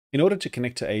In order to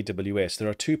connect to AWS, there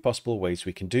are two possible ways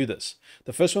we can do this.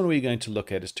 The first one we're going to look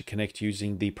at is to connect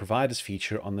using the providers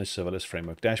feature on the Serverless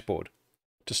Framework dashboard.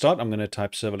 To start, I'm going to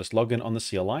type serverless login on the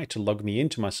CLI to log me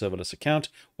into my serverless account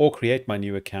or create my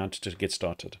new account to get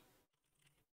started.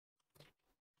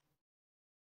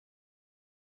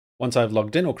 Once I've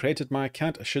logged in or created my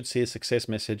account, I should see a success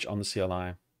message on the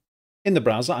CLI. In the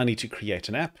browser, I need to create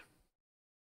an app.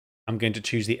 I'm going to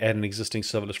choose the Add an Existing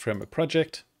Serverless Framework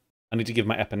project. I need to give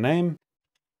my app a name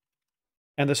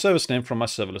and the service name from my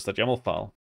serverless.yaml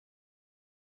file.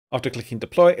 After clicking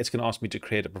deploy, it's going to ask me to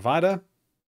create a provider.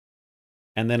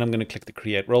 And then I'm going to click the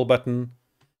create role button.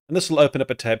 And this will open up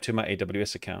a tab to my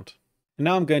AWS account. And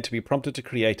now I'm going to be prompted to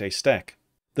create a stack.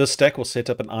 This stack will set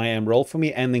up an IAM role for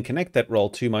me and then connect that role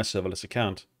to my serverless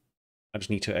account. I just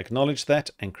need to acknowledge that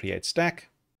and create stack.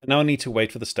 And now I need to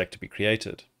wait for the stack to be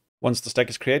created. Once the stack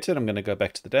is created, I'm going to go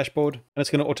back to the dashboard and it's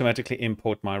going to automatically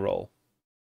import my role.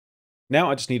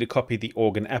 Now I just need to copy the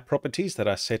org and app properties that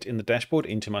I set in the dashboard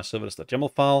into my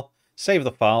serverless.yaml file, save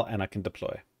the file, and I can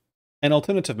deploy. An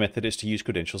alternative method is to use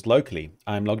credentials locally.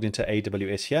 I'm logged into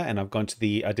AWS here and I've gone to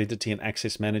the Identity and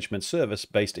Access Management service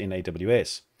based in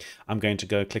AWS. I'm going to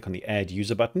go click on the Add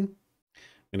User button.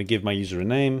 I'm going to give my user a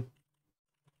name.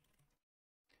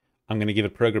 I'm going to give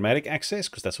it programmatic access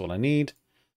because that's all I need.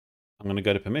 I'm going to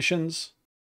go to permissions,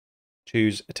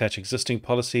 choose attach existing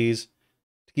policies.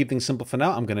 To keep things simple for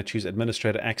now, I'm going to choose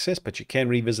administrator access, but you can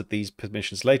revisit these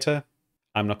permissions later.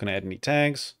 I'm not going to add any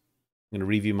tags. I'm going to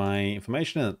review my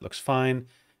information and it looks fine.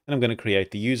 And I'm going to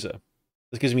create the user.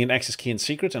 This gives me an access key and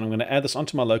secret, and I'm going to add this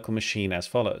onto my local machine as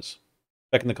follows.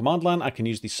 Back in the command line, I can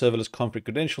use the serverless config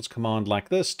credentials command like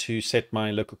this to set my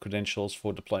local credentials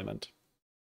for deployment.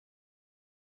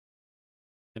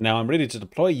 And now I'm ready to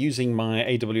deploy using my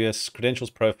AWS credentials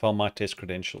profile, my test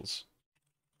credentials.